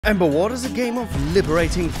Emberward is a game of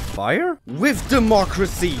liberating fire with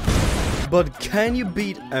democracy. But can you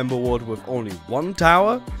beat Emberward with only one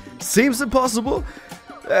tower? Seems impossible,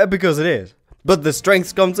 because it is. But the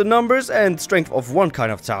strength comes in numbers, and strength of one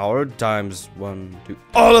kind of tower times 1, 2,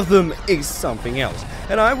 all of them is something else.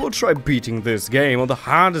 And I will try beating this game on the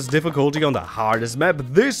hardest difficulty on the hardest map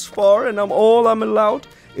this far, and all I'm allowed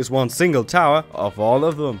is one single tower of all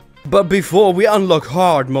of them. But before we unlock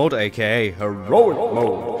hard mode, aka heroic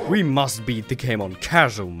mode, we must beat the game on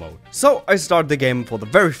casual mode. So I start the game for the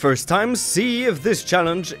very first time, see if this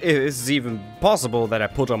challenge is even possible that I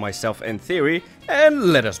put on myself in theory,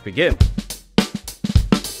 and let us begin.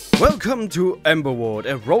 Welcome to Emberward,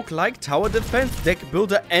 a roguelike tower defense deck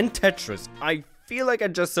builder and Tetris. I feel like I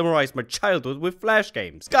just summarized my childhood with Flash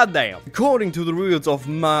games. Goddamn. According to the rules of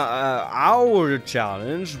our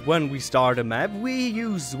challenge, when we start a map, we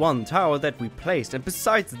use one tower that we placed, and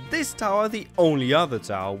besides this tower, the only other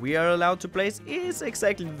tower we are allowed to place is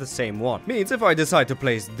exactly the same one. Means if I decide to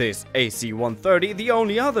place this AC 130, the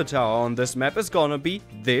only other tower on this map is gonna be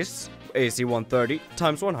this AC 130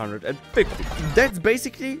 times 150. That's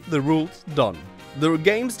basically the rules done. The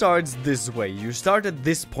game starts this way. You start at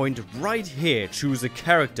this point right here. Choose a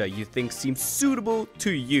character you think seems suitable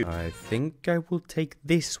to you. I think I will take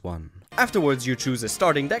this one. Afterwards, you choose a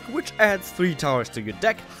starting deck, which adds 3 towers to your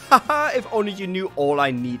deck. Haha, if only you knew all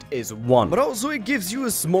I need is 1. But also it gives you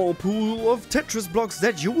a small pool of Tetris blocks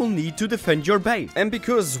that you will need to defend your base. And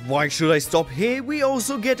because why should I stop here, we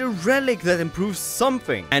also get a relic that improves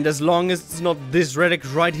something. And as long as it's not this relic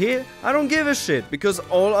right here, I don't give a shit, because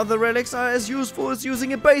all other relics are as useful as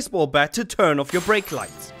using a baseball bat to turn off your brake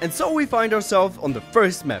lights. And so we find ourselves on the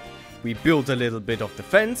first map. We built a little bit of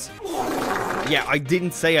defense. Yeah, I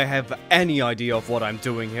didn't say I have any idea of what I'm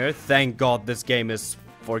doing here. Thank God this game is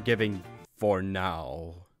forgiving for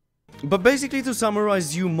now. But basically, to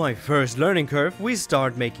summarize you my first learning curve, we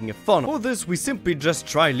start making a funnel. For this, we simply just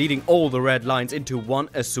try leading all the red lines into one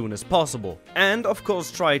as soon as possible. And of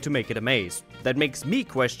course try to make it a maze. That makes me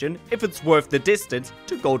question if it's worth the distance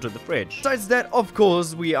to go to the fridge. Besides that, of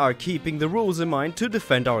course, we are keeping the rules in mind to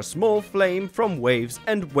defend our small flame from waves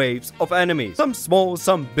and waves of enemies. Some small,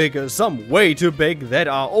 some bigger, some way too big that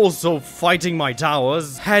are also fighting my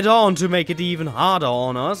towers head on to make it even harder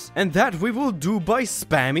on us. And that we will do by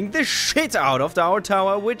spamming the shit out of our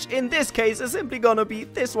tower, which in this case is simply gonna be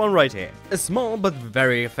this one right here. A small but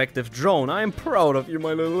very effective drone. I am proud of you,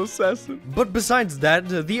 my little assassin. But besides that,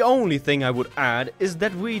 the only thing I would add is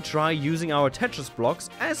that we try using our Tetris blocks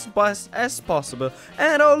as best as possible.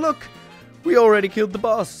 And oh look, we already killed the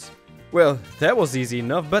boss. Well, that was easy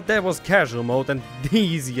enough, but that was casual mode and the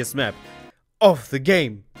easiest map of the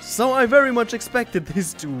game. So I very much expected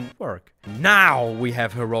this to work. Now we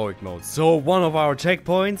have heroic mode, so one of our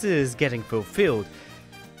checkpoints is getting fulfilled.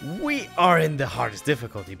 We are in the hardest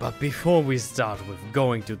difficulty, but before we start with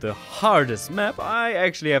going to the hardest map, I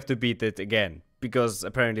actually have to beat it again. Because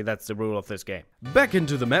apparently that's the rule of this game. Back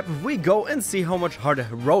into the map we go and see how much harder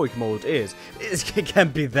heroic mode is. It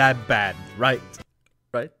can't be that bad, right?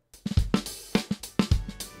 Right?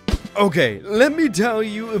 Okay, let me tell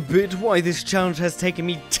you a bit why this challenge has taken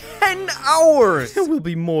me 10 hours! There will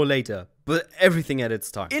be more later. But everything at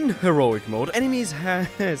its time. In heroic mode, enemies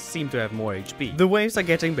seem to have more HP. The waves are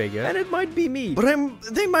getting bigger, and it might be me. But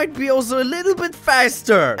they might be also a little bit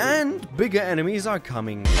faster. And bigger enemies are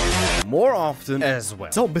coming more often as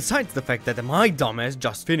well. So besides the fact that my dumbass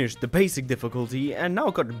just finished the basic difficulty and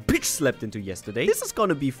now got bitch slapped into yesterday, this is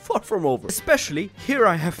gonna be far from over. Especially, here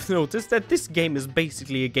I have noticed that this game is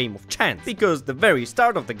basically a game of chance. Because the very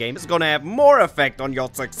start of the game is gonna have more effect on your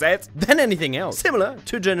success than anything else. Similar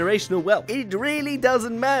to generational wealth. It really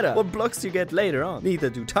doesn't matter what blocks you get later on. Neither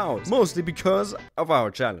do towers. Mostly because of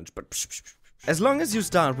our challenge. But as long as you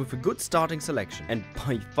start with a good starting selection, and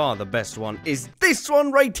by far the best one is this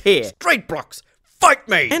one right here. Straight blocks. Fight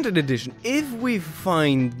me! And in addition, if we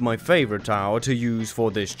find my favorite tower to use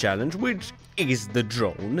for this challenge, which is the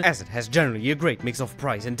drone, as it has generally a great mix of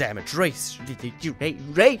price and damage ratio.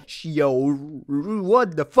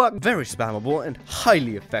 What the fuck? Very spammable and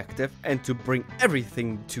highly effective, and to bring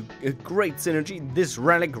everything to a great synergy, this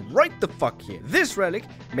relic right the fuck here. This relic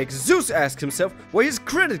makes Zeus ask himself why his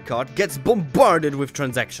credit card gets bombarded with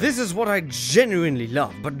transactions. This is what I genuinely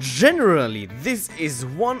love, but generally this is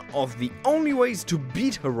one of the only ways to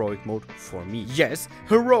beat heroic mode for me. Yes,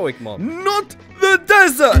 heroic mode, not the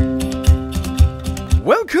desert!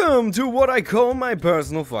 Welcome to what I call my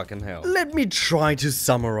personal fucking hell. Let me try to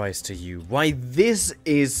summarize to you why this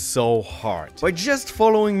is so hard. By just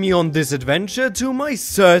following me on this adventure to my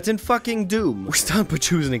certain fucking doom. We start by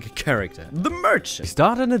choosing a character, the merchant. We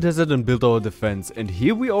start in the desert and build our defense, and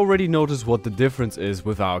here we already notice what the difference is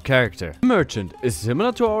with our character. The merchant is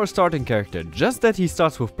similar to our starting character, just that he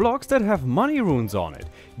starts with blocks that have money runes on it.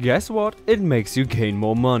 Guess what? It makes you gain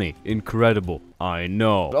more money. Incredible. I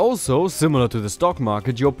know. But also, similar to the stock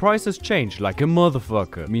market, your prices change like a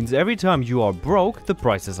motherfucker. Means every time you are broke, the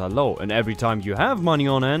prices are low. And every time you have money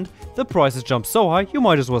on hand, the prices jump so high, you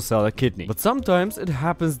might as well sell a kidney. But sometimes it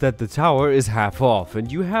happens that the tower is half off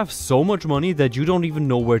and you have so much money that you don't even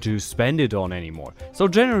know where to spend it on anymore. So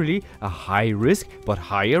generally, a high risk but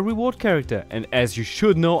higher reward character. And as you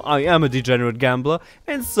should know, I am a degenerate gambler,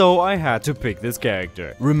 and so I had to pick this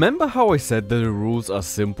character. Remember how I said that the rules are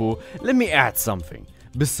simple? Let me add something.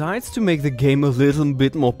 Besides, to make the game a little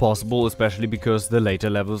bit more possible, especially because the later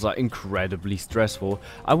levels are incredibly stressful,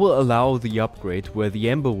 I will allow the upgrade where the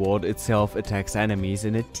Emberward itself attacks enemies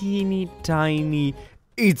in a teeny tiny...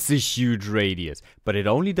 It's a huge radius, but it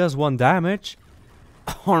only does 1 damage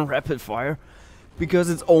on rapid fire. Because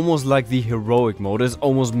it's almost like the heroic mode is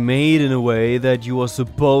almost made in a way that you are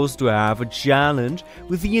supposed to have a challenge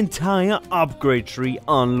with the entire upgrade tree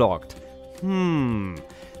unlocked.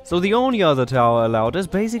 So the only other tower allowed is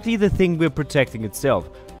basically the thing we're protecting itself.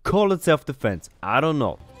 Call it self-defense, I don't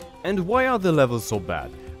know. And why are the levels so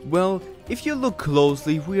bad? Well, if you look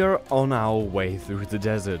closely, we are on our way through the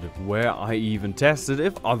desert, where I even tested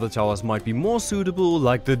if other towers might be more suitable,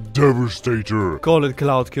 like the Devastator. Call it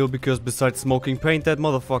Cloud Kill, because besides smoking paint, that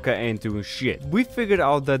motherfucker ain't doing shit. We figured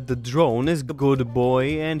out that the drone is a good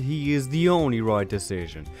boy, and he is the only right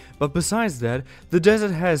decision. But besides that, the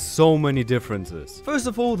desert has so many differences. First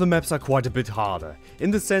of all, the maps are quite a bit harder,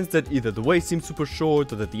 in the sense that either the way seems super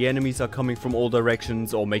short, or that the enemies are coming from all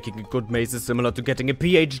directions, or making a good maze is similar to getting a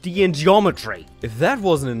PhD in geometry. If that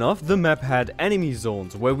wasn't enough, the map had enemy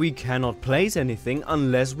zones where we cannot place anything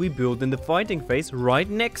unless we build in the fighting phase right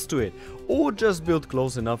next to it, or just build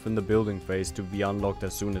close enough in the building phase to be unlocked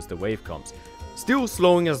as soon as the wave comes, still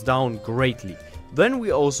slowing us down greatly. Then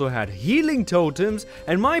we also had healing totems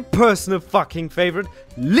and my personal fucking favorite,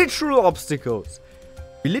 literal obstacles.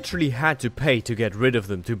 We literally had to pay to get rid of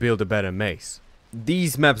them to build a better maze.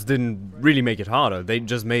 These maps didn't really make it harder, they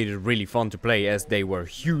just made it really fun to play, as they were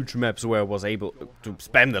huge maps where I was able to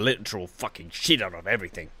spam the literal fucking shit out of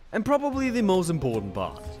everything. And probably the most important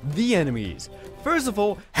part, the enemies. First of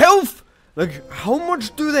all, health! Like, how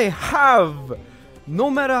much do they have? No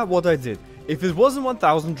matter what I did, if it wasn't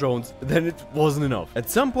 1000 drones, then it wasn't enough. At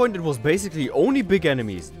some point it was basically only big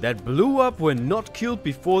enemies that blew up when not killed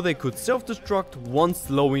before they could self-destruct once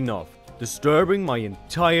low enough, disturbing my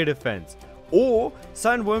entire defense. Or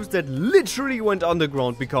sandworms that literally went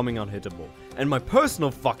underground, becoming unhittable. And my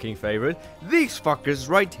personal fucking favorite, these fuckers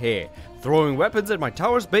right here, throwing weapons at my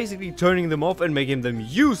towers, basically turning them off and making them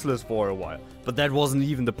useless for a while. But that wasn't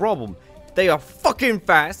even the problem. They are fucking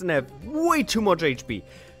fast and have way too much HP.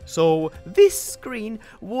 So this screen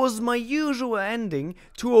was my usual ending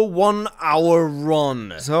to a 1-hour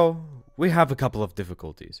run. So we have a couple of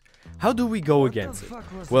difficulties. How do we go against it?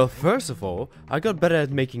 Well, first of all, I got better at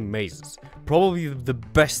making mazes. Probably the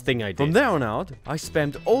best thing I did. From there on out, I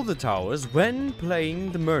spammed all the towers when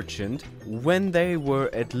playing the merchant when they were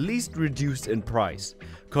at least reduced in price,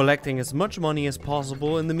 collecting as much money as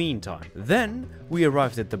possible in the meantime. Then we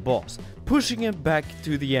arrived at the boss, pushing him back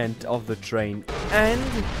to the end of the train, and...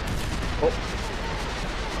 oh.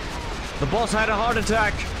 The boss had a heart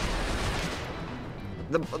attack!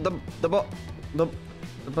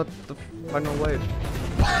 But the final wave.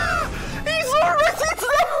 He's already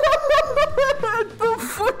dead! The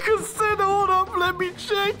fucker said, hold up, let me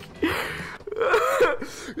check.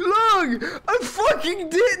 Look! I fucking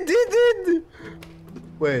did it!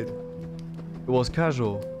 Wait. It was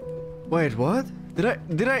casual. Wait, what? Did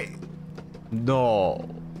I? No.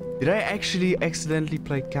 Did I actually accidentally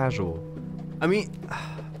play casual? I mean,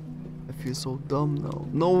 I feel so dumb now.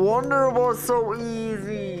 No wonder it was so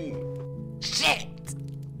easy. Shit!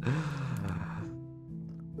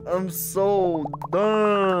 I'm so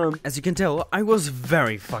dumb. As you can tell, I was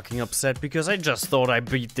very fucking upset because I just thought I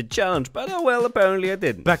beat the challenge, but oh well, apparently I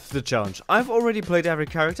didn't. Back to the challenge. I've already played every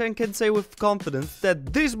character and can say with confidence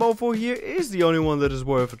that this mofo here is the only one that is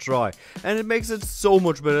worth a try. And it makes it so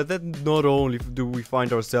much better that not only do we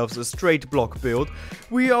find ourselves a straight block build,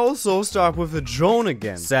 we also start with a drone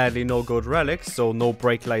again. Sadly no good relics, so no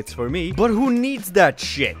brake lights for me, but who needs that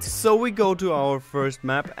shit? So we go to our first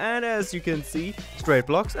map, and as you can see, straight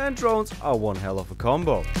blocks and drones are one hell of a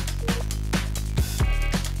combo.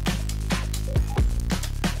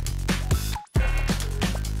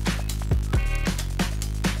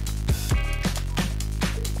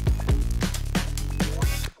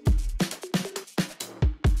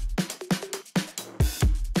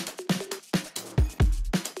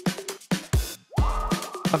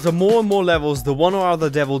 After more and more levels, the one or other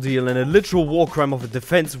devil deal, and a literal war crime of a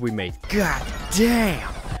defense we made. God damn!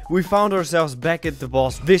 We found ourselves back at the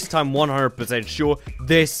boss, this time 100% sure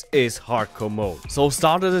this is hardcore mode. So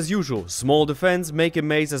started as usual, small defense, make a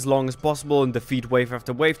maze as long as possible and defeat wave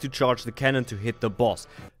after wave to charge the cannon to hit the boss.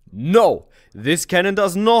 No! This cannon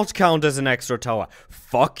does not count as an extra tower.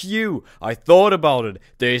 Fuck you! I thought about it.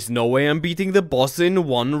 There's no way I'm beating the boss in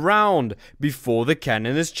one round before the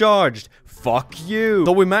cannon is charged. Fuck you!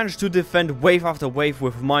 So we managed to defend wave after wave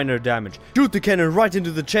with minor damage. Shoot the cannon right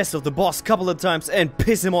into the chest of the boss a couple of times and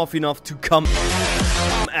piss him off enough to come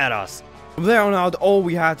at us. From there on out, all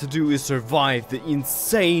we had to do is survive the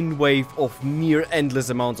insane wave of near endless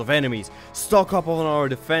amounts of enemies. Stock up on our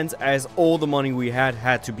defense as all the money we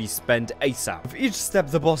had to be spent ASAP. With each step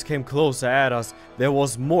the boss came closer at us, there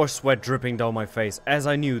was more sweat dripping down my face as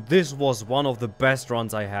I knew this was one of the best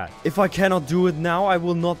runs I had. If I cannot do it now, I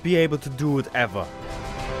will not be able to do it ever.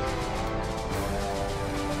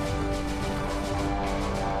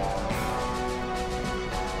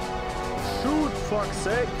 Shoot, fuck's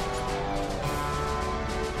sake!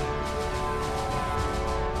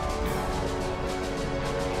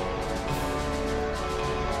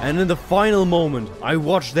 And in the final moment, I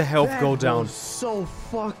watched the health go down. So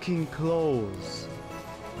fucking close.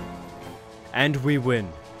 And we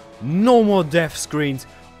win. No more death screens,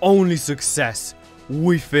 only success.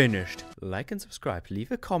 We finished. Like and subscribe,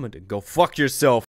 leave a comment and go fuck yourself.